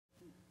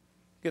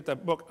Get the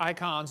book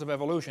Icons of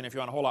Evolution if you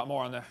want a whole lot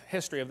more on the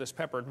history of this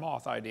peppered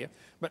moth idea.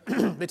 But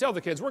they tell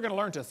the kids, we're going to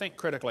learn to think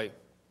critically.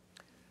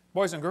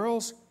 Boys and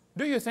girls,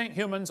 do you think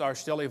humans are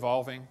still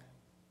evolving?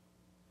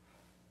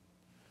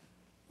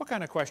 What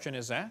kind of question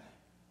is that?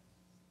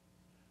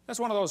 That's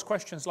one of those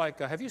questions like,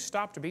 have you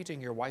stopped beating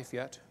your wife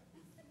yet?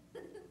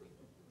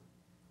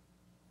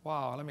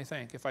 Wow, let me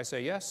think. If I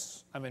say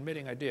yes, I'm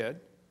admitting I did.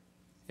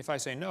 If I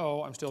say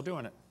no, I'm still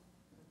doing it.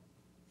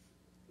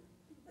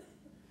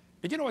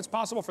 Did you know it's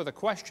possible for the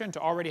question to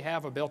already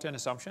have a built-in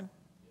assumption?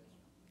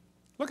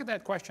 Look at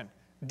that question.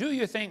 Do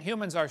you think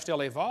humans are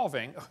still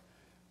evolving?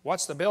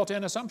 What's the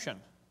built-in assumption?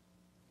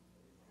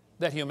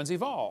 That humans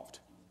evolved.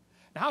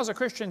 Now, how's a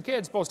Christian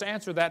kid supposed to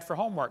answer that for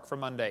homework for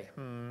Monday?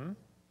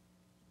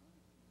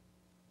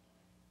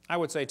 I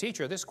would say,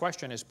 teacher, this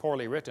question is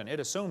poorly written. It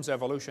assumes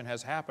evolution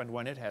has happened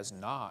when it has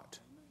not.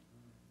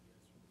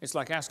 It's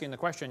like asking the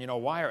question, you know,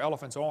 why are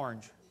elephants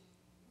orange?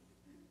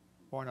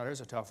 Boy, no,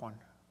 there's a tough one.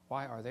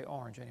 Why are they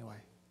orange anyway?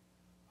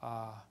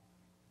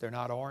 They're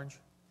not orange?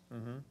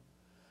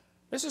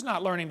 This is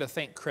not learning to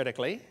think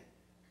critically.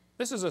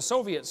 This is a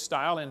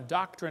Soviet-style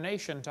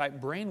indoctrination-type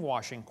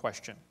brainwashing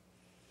question.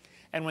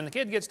 And when the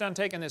kid gets done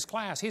taking this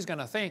class, he's going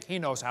to think he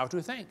knows how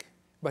to think.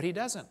 But he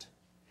doesn't.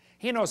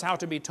 He knows how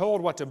to be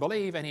told what to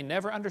believe, and he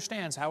never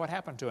understands how it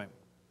happened to him.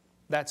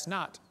 That's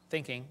not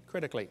thinking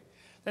critically.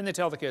 Then they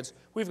tell the kids,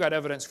 we've got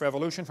evidence for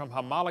evolution from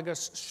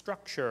homologous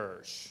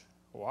structures.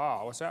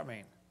 Wow, what's that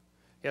mean?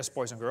 Yes,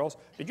 boys and girls.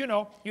 Did you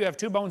know you have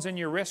two bones in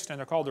your wrist, and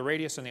they're called the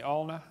radius and the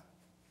ulna?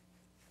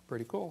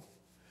 Pretty cool.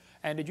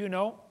 And did you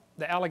know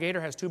the alligator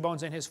has two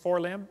bones in his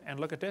forelimb? And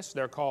look at this.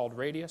 They're called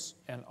radius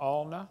and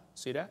ulna.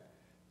 See that?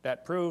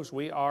 That proves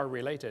we are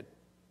related.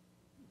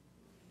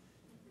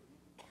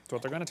 That's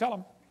what they're going to tell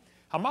them.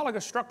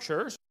 Homologous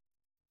structures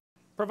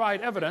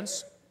provide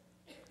evidence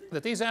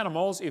that these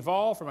animals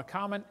evolved from a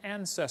common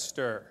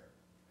ancestor.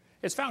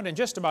 It's found in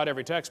just about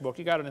every textbook.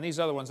 You got it in these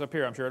other ones up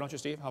here, I'm sure, don't you,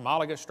 Steve?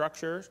 Homologous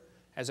structures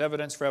as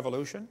evidence for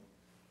evolution.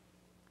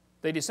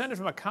 They descended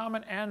from a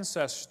common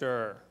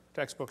ancestor,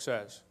 textbook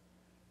says.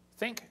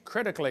 Think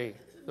critically.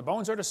 The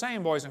bones are the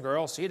same, boys and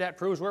girls. See, that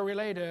proves we're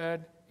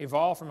related.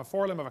 Evolved from a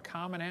forelimb of a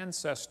common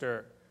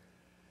ancestor.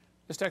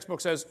 This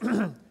textbook says,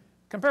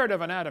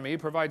 comparative anatomy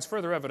provides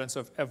further evidence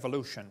of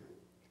evolution.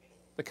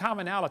 The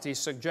commonalities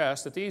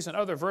suggest that these and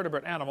other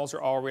vertebrate animals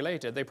are all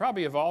related. They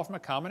probably evolved from a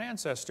common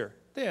ancestor.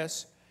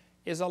 This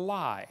is a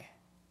lie.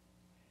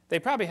 They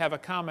probably have a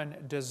common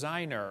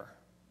designer.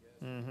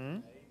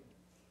 You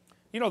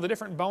know, the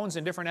different bones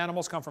in different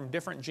animals come from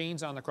different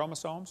genes on the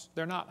chromosomes.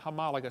 They're not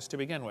homologous to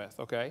begin with,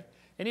 okay?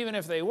 And even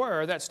if they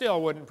were, that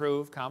still wouldn't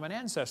prove common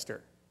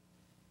ancestor.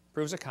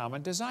 Proves a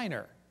common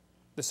designer.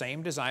 The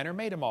same designer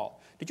made them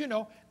all. Did you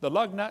know the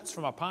lug nuts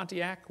from a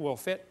Pontiac will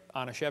fit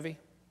on a Chevy?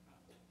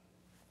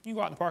 You can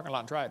go out in the parking lot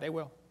and try it. They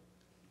will.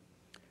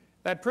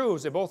 That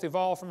proves they both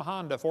evolved from a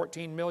Honda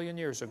 14 million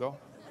years ago.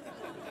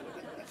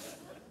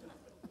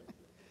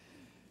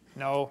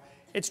 No.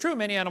 It's true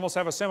many animals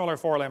have a similar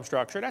forelimb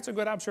structure. That's a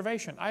good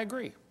observation. I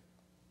agree.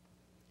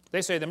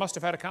 They say they must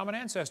have had a common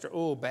ancestor.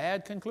 Oh,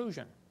 bad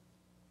conclusion.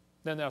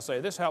 Then they'll say,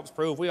 this helps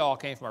prove we all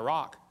came from a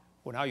rock.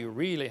 Well, now you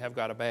really have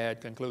got a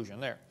bad conclusion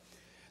there.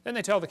 Then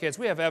they tell the kids,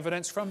 we have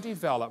evidence from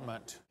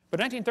development. But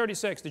in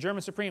 1936, the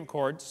German Supreme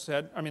Court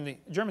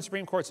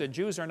said,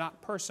 Jews are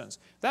not persons.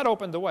 That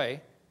opened the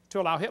way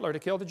to allow Hitler to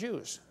kill the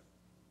Jews.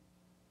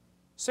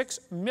 6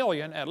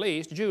 million, at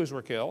least, Jews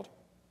were killed.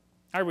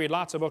 I read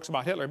lots of books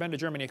about Hitler. I've been to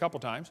Germany a couple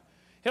times.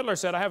 Hitler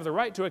said, I have the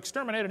right to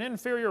exterminate an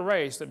inferior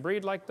race that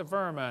breed like the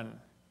vermin.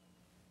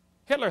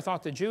 Hitler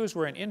thought the Jews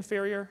were an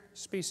inferior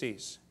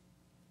species.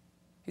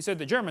 He said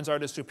the Germans are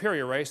the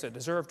superior race that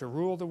deserve to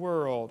rule the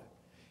world.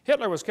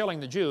 Hitler was killing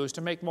the Jews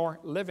to make more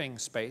living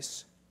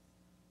space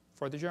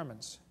for the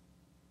Germans.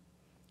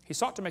 He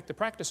sought to make the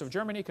practice of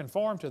Germany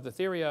conform to the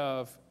theory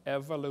of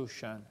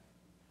evolution.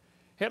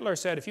 Hitler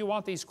said, if you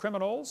want these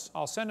criminals,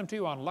 I'll send them to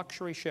you on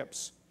luxury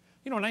ships.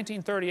 You know, in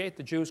 1938,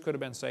 the Jews could have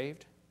been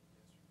saved,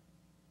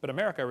 but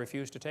America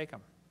refused to take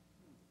them.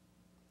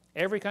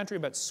 Every country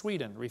but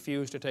Sweden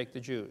refused to take the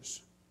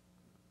Jews.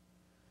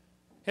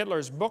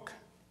 Hitler's book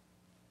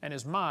and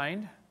his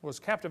mind was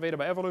captivated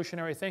by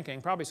evolutionary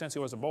thinking, probably since he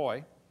was a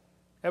boy.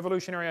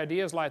 Evolutionary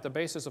ideas lie at the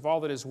basis of all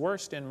that is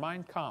worst in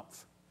Mein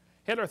Kampf.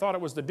 Hitler thought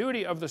it was the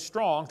duty of the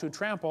strong to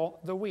trample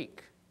the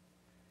weak.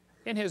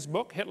 In his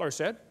book, Hitler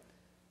said,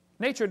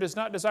 nature does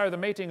not desire the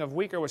mating of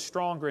weaker with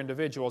stronger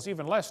individuals.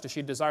 Even less does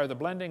she desire the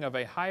blending of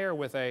a higher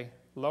with a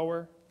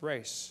lower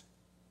race.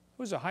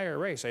 Who's a higher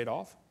race,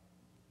 Adolf?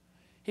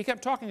 He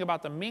kept talking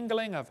about the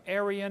mingling of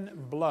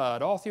Aryan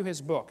blood all through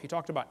his book. He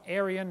talked about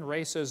Aryan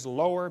races,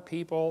 lower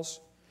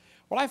peoples.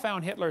 Well, I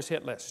found Hitler's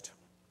hit list.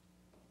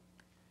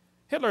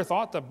 Hitler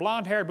thought the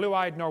blonde-haired,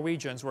 blue-eyed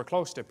Norwegians were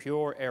close to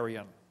pure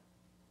Aryan.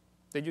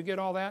 Did you get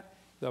all that?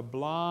 The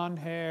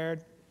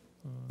blonde-haired,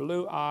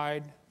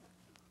 blue-eyed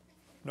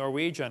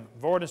Norwegian.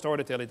 Vorden står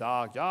det till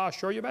idag. Ja,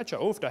 sure you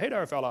betcha. Oof, hey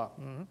there, fella.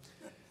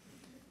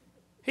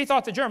 He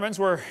thought the Germans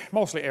were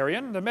mostly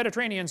Aryan. The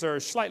Mediterraneans are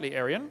slightly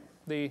Aryan.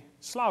 The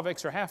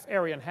Slavics are half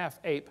Aryan, half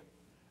ape.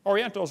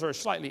 Orientals are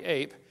slightly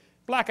ape.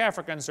 Black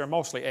Africans are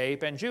mostly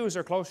ape, and Jews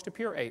are close to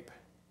pure ape.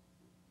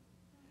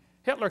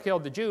 Hitler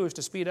killed the Jews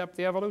to speed up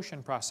the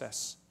evolution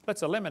process.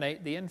 Let's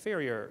eliminate the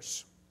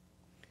inferiors.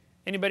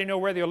 Anybody know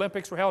where the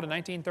Olympics were held in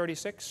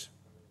 1936?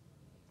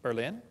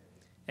 Berlin.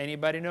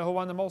 Anybody know who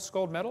won the most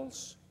gold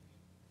medals?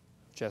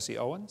 Jesse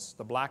Owens,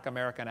 the black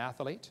American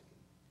athlete.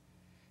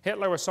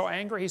 Hitler was so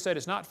angry, he said,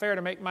 "It's not fair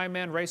to make my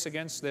men race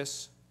against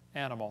this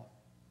animal."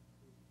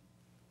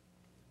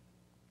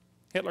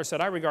 Hitler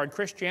said, "I regard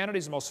Christianity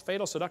as the most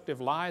fatal,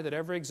 seductive lie that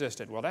ever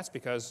existed." Well, that's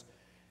because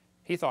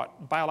he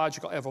thought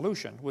biological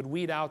evolution would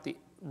weed out the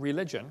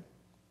religion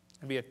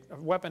and be a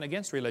weapon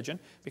against religion,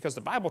 because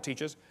the Bible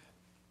teaches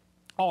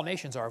all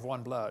nations are of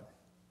one blood.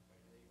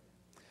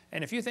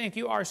 And if you think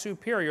you are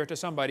superior to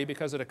somebody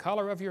because of the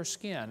color of your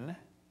skin,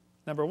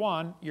 number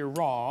one, you're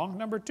wrong.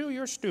 Number two,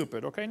 you're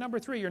stupid. Okay? Number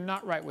three, you're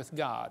not right with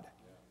God.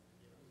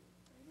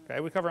 Okay?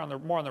 We cover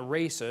more on the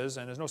races,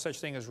 and there's no such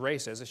thing as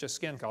races. It's just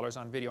skin colors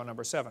on video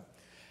number 7.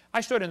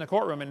 I stood in the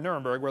courtroom in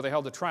Nuremberg where they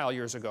held the trial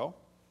years ago.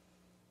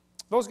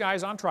 Those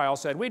guys on trial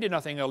said, "We did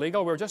nothing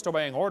illegal. We were just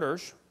obeying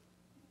orders."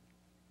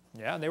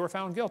 Yeah, and they were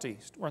found guilty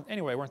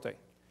anyway, weren't they?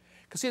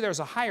 Because see, there's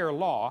a higher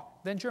law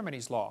than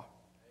Germany's law.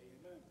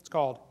 It's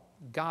called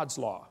God's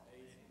law.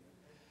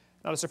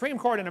 Now, the Supreme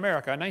Court in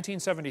America in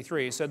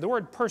 1973 said the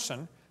word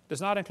person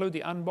does not include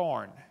the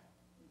unborn.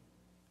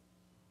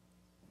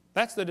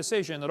 That's the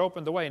decision that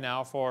opened the way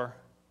now for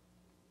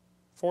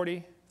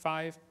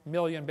 45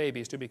 million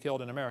babies to be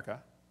killed in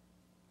America.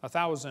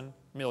 1,000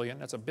 million,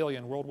 that's a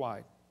billion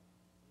worldwide.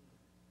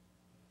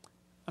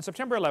 On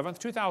September 11th,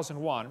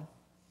 2001,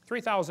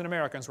 3,000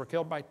 Americans were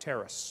killed by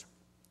terrorists.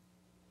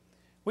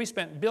 We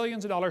spent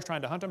billions of dollars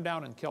trying to hunt them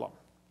down and kill them,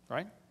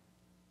 right?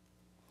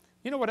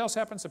 You know what else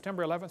happened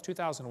September 11th,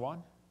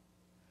 2001?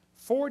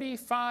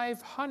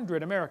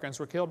 4,500 Americans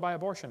were killed by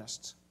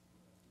abortionists.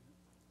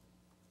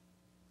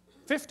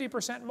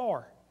 50%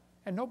 more,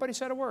 and nobody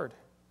said a word.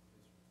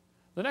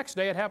 The next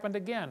day it happened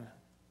again.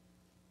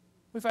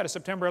 We've had a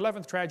September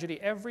 11th tragedy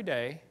every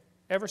day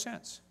ever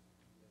since.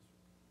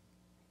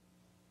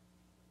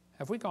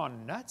 Have we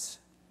gone nuts?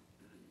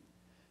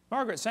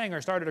 Margaret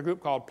Sanger started a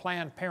group called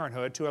Planned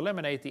Parenthood to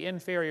eliminate the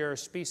inferior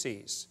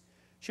species.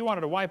 She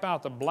wanted to wipe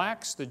out the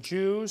blacks, the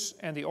Jews,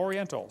 and the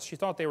Orientals. She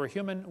thought they were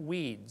human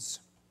weeds.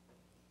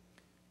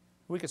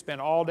 We could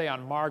spend all day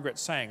on Margaret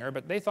Sanger,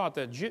 but they thought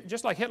that,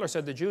 just like Hitler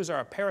said the Jews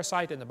are a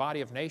parasite in the body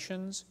of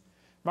nations,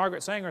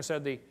 Margaret Sanger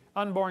said the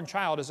unborn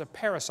child is a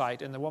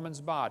parasite in the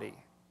woman's body.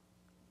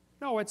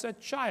 No, it's a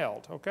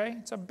child, okay?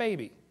 It's a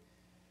baby.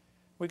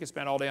 We could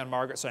spend all day on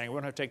Margaret Sanger. We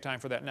don't have to take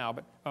time for that now,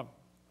 but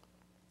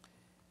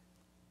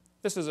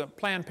this is a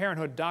Planned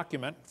Parenthood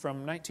document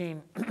from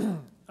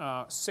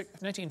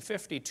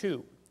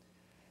 1952.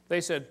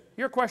 They said,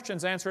 "Your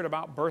question's answered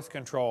about birth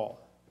control."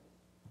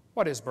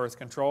 What is birth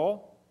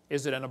control?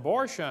 Is it an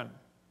abortion?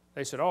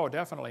 They said, "Oh,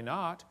 definitely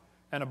not.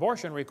 An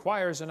abortion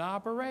requires an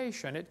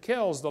operation. It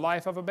kills the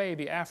life of a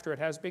baby after it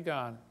has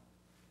begun."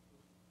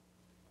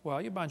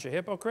 Well, you bunch of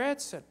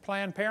hypocrites at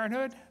Planned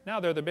Parenthood. Now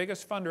they're the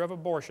biggest funder of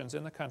abortions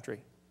in the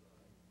country.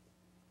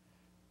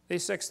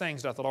 These 6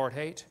 things doth the Lord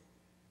hate.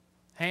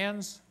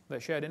 Hands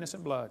that shed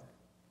innocent blood.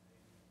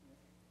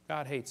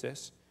 God hates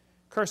this.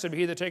 "Cursed be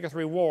he that taketh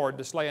reward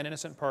to slay an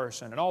innocent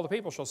person." And all the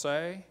people shall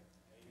say,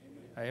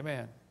 Amen.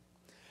 Amen.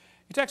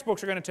 Your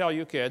textbooks are going to tell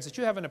you, kids, that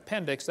you have an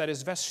appendix that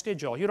is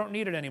vestigial. You don't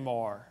need it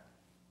anymore.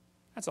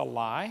 That's a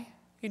lie.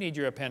 You need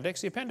your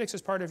appendix. The appendix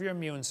is part of your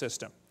immune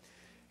system.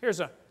 Here's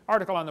an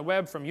article on the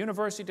web from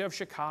University of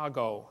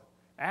Chicago.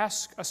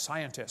 Ask a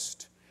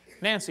scientist.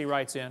 Nancy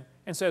writes in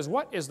and says,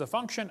 "What is the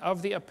function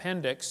of the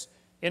appendix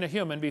in a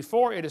human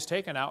before it is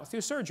taken out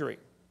through surgery?"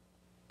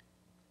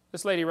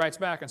 This lady writes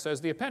back and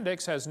says, "The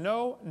appendix has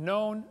no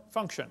known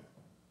function."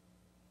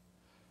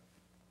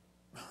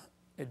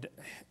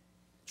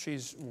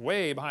 She's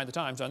way behind the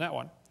times on that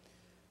one.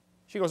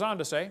 She goes on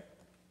to say,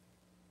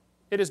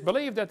 "It is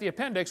believed that the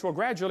appendix will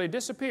gradually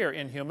disappear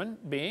in human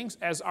beings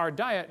as our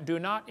diet do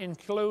not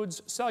include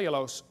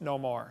cellulose no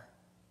more."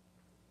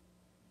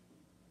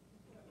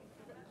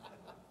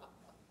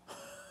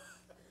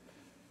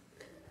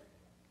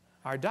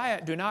 Our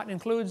diet do not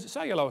include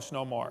cellulose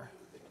no more.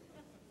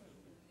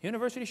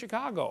 University of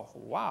Chicago.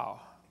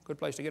 Wow. Good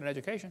place to get an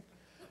education.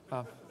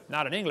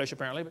 Not in English,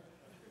 apparently. But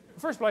in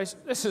the first place,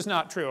 this is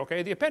not true,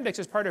 okay? The appendix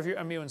is part of your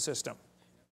immune system.